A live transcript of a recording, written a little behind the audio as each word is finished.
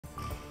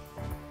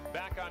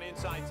on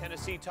Inside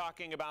Tennessee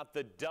talking about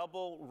the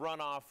double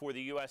runoff for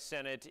the U.S.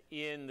 Senate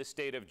in the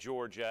state of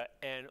Georgia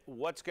and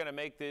what's going to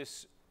make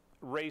this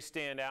race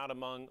stand out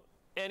among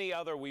any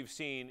other we've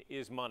seen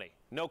is money.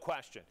 No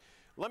question.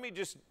 Let me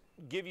just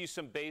give you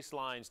some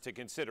baselines to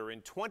consider.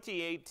 In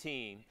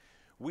 2018,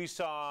 we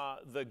saw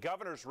the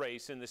governor's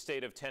race in the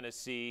state of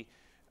Tennessee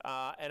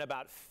and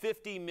about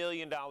 $50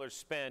 million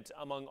spent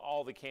among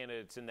all the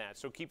candidates in that.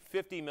 So keep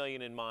 $50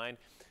 million in mind.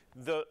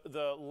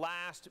 The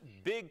last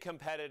big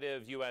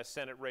competitive U.S.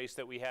 Senate race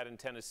that we had in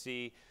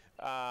Tennessee,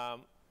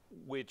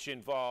 which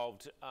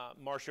involved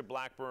Marsha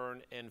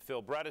Blackburn and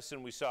Phil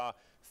Bredesen, we saw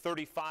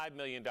 $35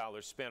 million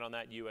spent on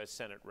that U.S.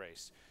 Senate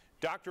race.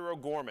 Dr.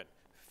 O'Gorman,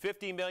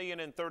 $50 million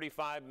and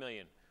 $35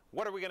 million.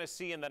 What are we going to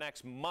see in the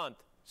next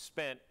month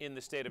spent in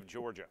the state of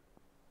Georgia?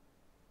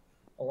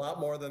 A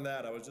lot more than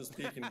that. I was just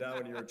peeking down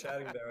when you were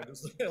chatting there. I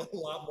just a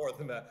lot more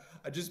than that.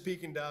 I just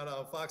peeking down.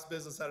 Fox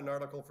Business had an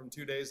article from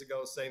 2 days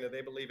ago saying that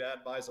they believe ad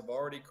buys have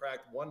already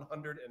cracked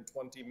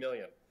 120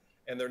 million,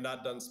 and they're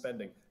not done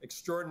spending.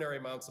 Extraordinary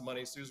amounts of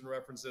money. Susan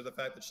referenced the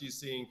fact that she's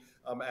seeing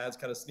ads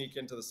kind of sneak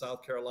into the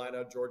South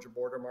Carolina, Georgia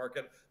border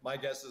market. My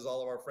guess is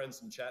all of our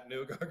friends in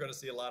Chattanooga are going to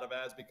see a lot of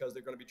ads because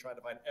they're going to be trying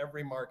to find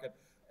every market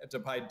to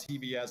buy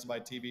TV ads, to buy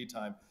TV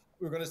time.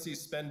 We're going to see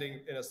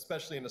spending,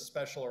 especially in a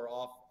special or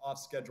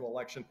off-schedule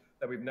election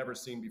that we've never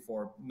seen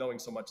before, knowing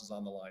so much is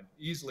on the line.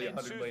 Easily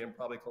 100 million,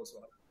 probably close to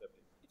 150.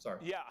 Sorry.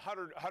 Yeah,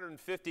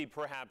 150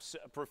 perhaps,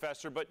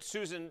 Professor. But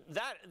Susan,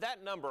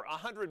 that number,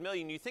 100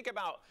 million, you think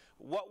about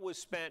what was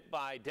spent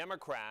by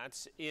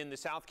Democrats in the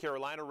South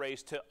Carolina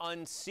race to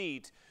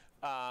unseat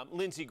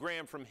Lindsey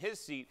Graham from his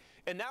seat,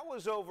 and that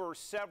was over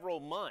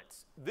several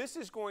months. This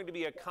is going to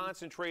be a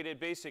concentrated,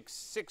 basic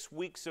 6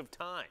 weeks of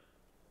time.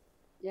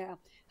 Yeah,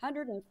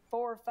 104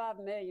 or 5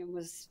 million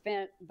was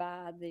spent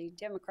by the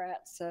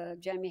Democrats,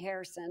 Jamie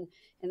Harrison,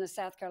 in the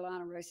South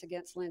Carolina race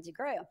against Lindsey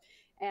Graham,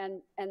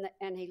 and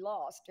he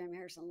lost. Jamie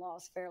Harrison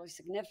lost fairly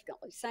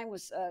significantly. Same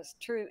was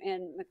true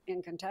in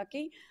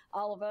Kentucky.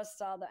 All of us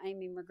saw the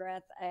Amy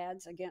McGrath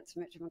ads against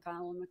Mitch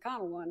McConnell, and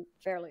McConnell won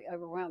fairly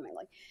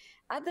overwhelmingly.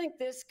 I think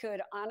this could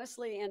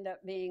honestly end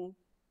up being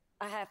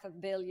 $500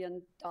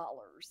 million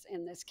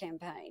in this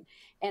campaign,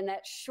 and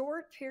that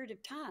short period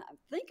of time.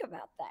 Think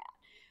about that.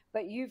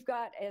 But you've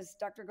got, as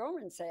Dr.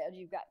 Gorman said,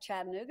 you've got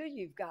Chattanooga,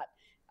 you've got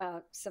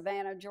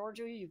Savannah,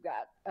 Georgia, you've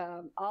got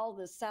all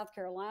the South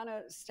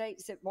Carolina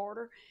states that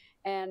border,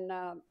 and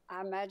I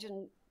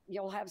imagine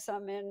you'll have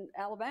some in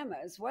Alabama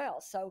as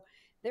well. So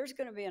there's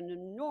going to be an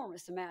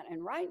enormous amount.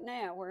 And right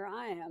now, where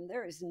I am,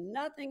 there is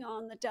nothing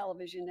on the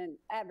television and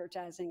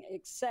advertising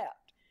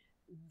except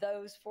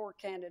those 4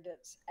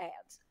 candidates'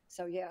 ads.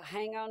 So yeah,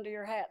 hang on to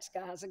your hats,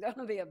 guys. It's going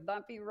to be a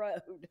bumpy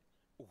road.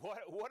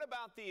 What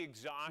about the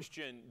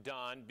exhaustion,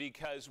 Don?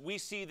 Because we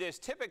see this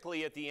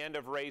typically at the end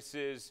of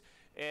races,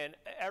 and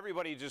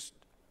everybody just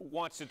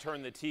wants to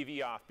turn the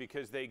TV off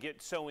because they get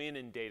so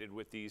inundated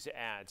with these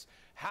ads.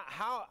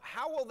 How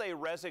will they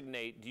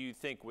resonate, do you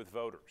think, with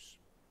voters?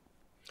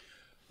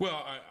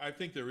 Well, I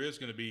think there is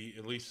going to be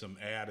at least some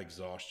ad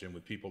exhaustion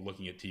with people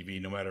looking at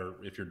TV, no matter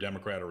if you're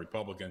Democrat or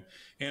Republican,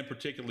 and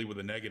particularly with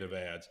the negative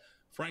ads.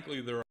 Frankly,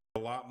 there are a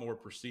lot more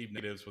perceived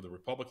negatives for the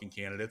Republican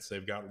candidates.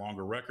 They've got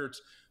longer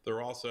records.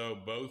 They're also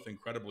both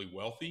incredibly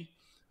wealthy,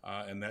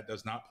 and that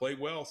does not play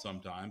well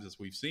sometimes, as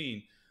we've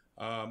seen.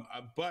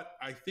 But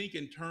I think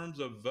in terms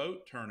of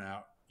vote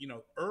turnout,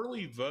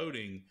 early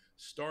voting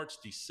starts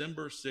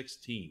December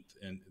 16th,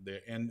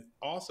 and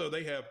also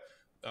they have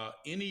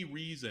any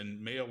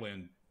reason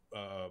mail-in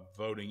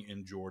voting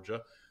in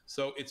Georgia.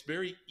 So it's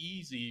very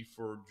easy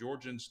for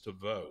Georgians to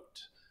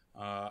vote.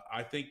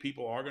 I think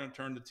people are going to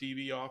turn the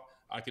TV off.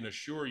 I can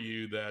assure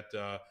you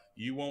that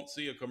you won't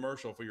see a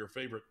commercial for your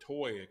favorite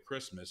toy at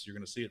Christmas. You're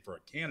going to see it for a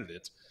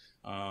candidate,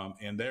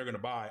 and they're going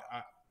to buy.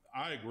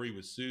 I agree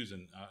with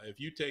Susan.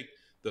 If you take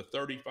the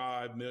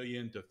 35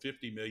 million to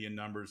 50 million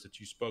numbers that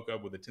you spoke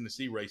of with the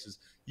Tennessee races,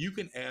 you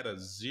can add a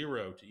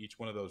 0 to each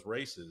one of those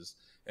races,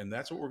 and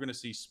that's what we're going to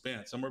see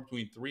spent, somewhere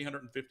between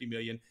 350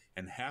 million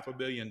and $500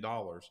 million.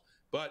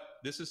 But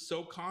this is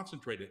so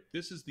concentrated.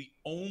 This is the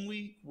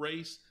only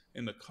race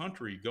in the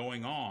country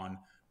going on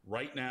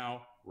right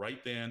now,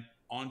 right then,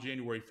 on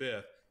January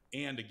 5th.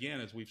 And again,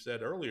 as we've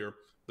said earlier,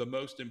 the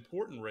most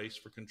important race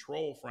for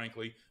control,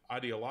 frankly,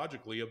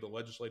 ideologically, of the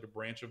legislative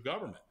branch of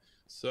government.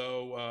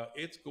 So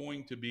it's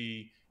going to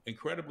be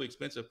incredibly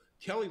expensive.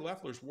 Kelly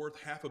Loeffler's worth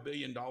 $500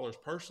 million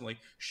personally.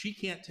 She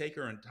can't take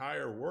her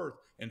entire worth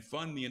and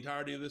fund the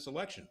entirety of this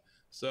election.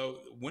 So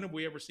when have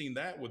we ever seen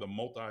that with a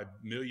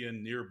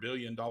multi-million, near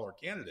billion-dollar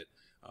candidate?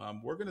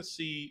 We're going to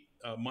see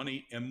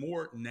money, and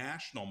more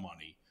national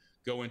money,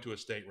 go into a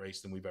state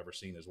race than we've ever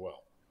seen as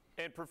well.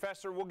 And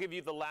Professor, we'll give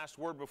you the last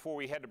word before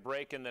we head to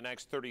break in the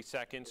next 30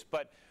 seconds.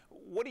 But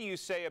what do you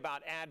say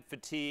about ad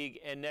fatigue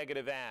and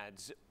negative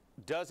ads?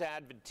 Does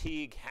ad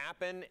fatigue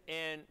happen,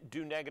 and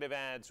do negative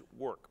ads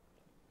work?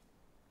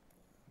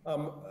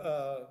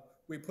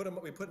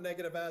 we put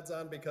negative ads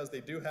on because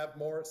they do have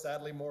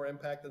sadly more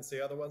impact than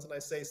say other ones. And I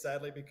say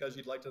sadly because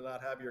you'd like to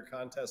not have your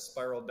contest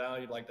spiral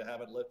down. You'd like to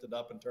have it lifted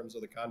up in terms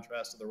of the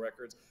contrast of the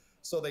records.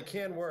 So they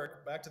can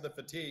work. Back to the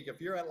fatigue.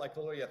 If you're at like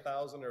literally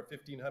 1,000 or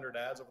 1,500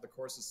 ads over the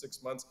course of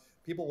 6 months,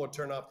 people will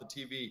turn off the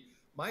TV.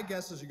 My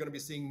guess is you're going to be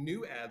seeing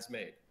new ads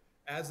made.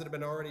 Ads that have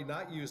been already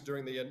not used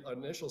during the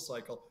initial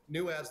cycle,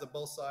 new ads that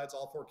both sides,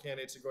 all four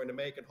candidates are going to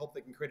make, and hope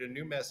they can create a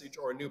new message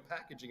or a new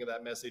packaging of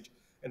that message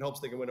in hopes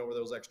they can win over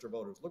those extra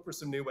voters. Look for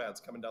some new ads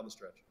coming down the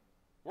stretch.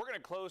 We're going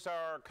to close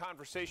our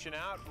conversation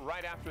out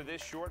right after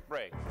this short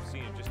break. See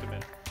you in just a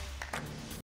minute.